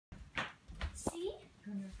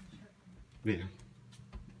Yeah.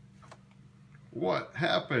 What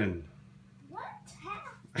happened? What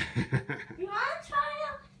happened? You want to try a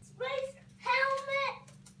space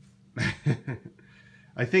helmet?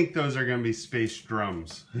 I think those are going to be space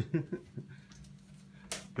drums.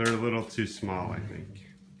 They're a little too small, I think.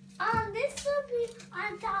 This will be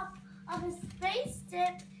on top of a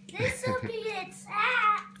spaceship. This will be its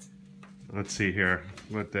hat. Let's see here.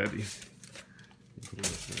 What Daddy.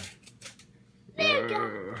 There you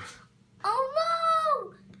go.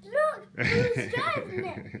 Oh no! Look, who's driving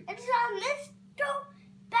it? It's a Mr.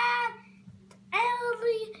 Bad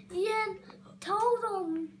Alien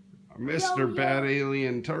Totem. Mr. Bad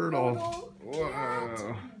Alien Turtle. Whoa.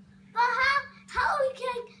 Whoa. But how we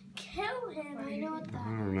can kill him? I know what that I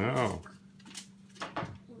don't know.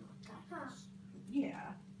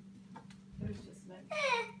 Yeah. There's just like...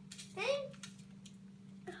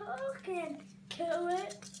 Who can kill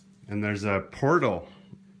it? And there's a portal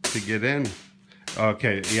to get in.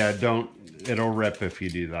 Okay, yeah, don't. It'll rip if you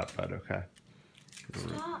do that, but okay.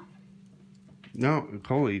 Stop. No,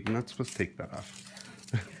 Coley, you're not supposed to take that off.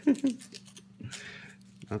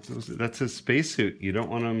 That's his spacesuit. You don't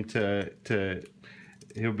want him to.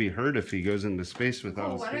 He'll be hurt if he goes into space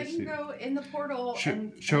without a why don't you spacesuit. go in the portal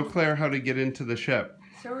and Show Claire how to get into the ship.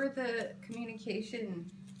 show her the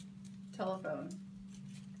communication telephone.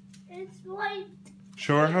 It's white.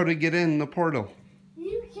 Show her how to get in the portal.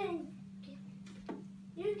 You can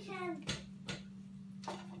do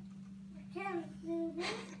this.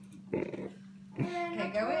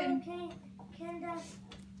 Okay, go in. Can just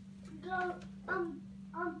go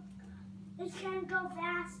it can go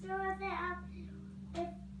faster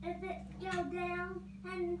if it go down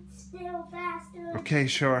and still faster. Okay,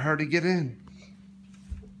 show her how to get in.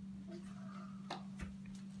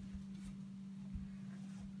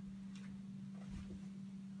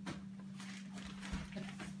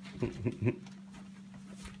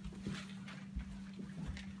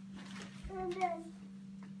 And then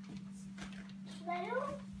Slayer.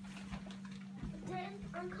 Then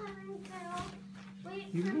I'm coming down. Wait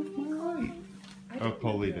You for look me, right. Colin. Oh,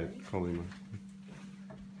 Coley did. Coley won.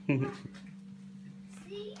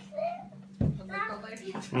 See? Okay,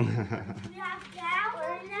 We have down.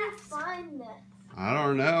 Where did you find this? I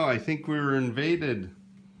don't know. I think we were invaded.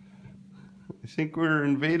 I think we were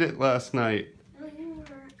invaded last night. No, you were,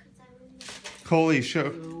 'cause I remember. Coley,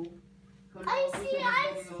 show. I see.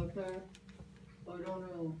 I don't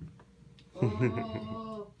know.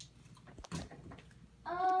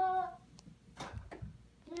 Oh.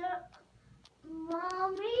 Yeah.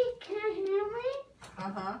 Mommy, can you hear me?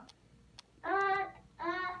 Uh-huh. I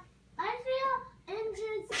feel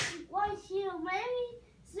engines right here. Maybe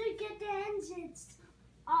to get the engines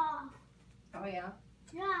off. Oh, yeah.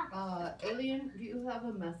 Yeah. Alien, do you have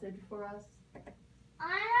a message for us?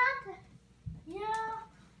 Yeah.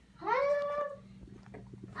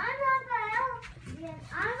 I'm not the alien.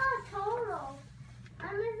 I'm a total.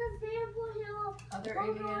 I'm in the superhero. Other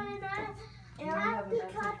Total aliens? and you I have have a to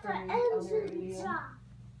message cut the from the other engines alien? off.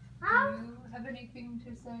 Do you have anything to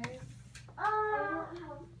say? I'm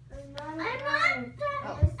not Oh.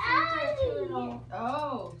 the alien.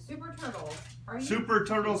 Oh, Super Turtles. Are you Super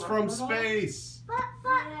Turtles from Turtle? space. But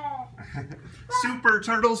Super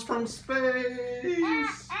Turtles from and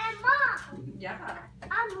space. Mom, Yeah.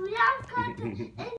 we have cut the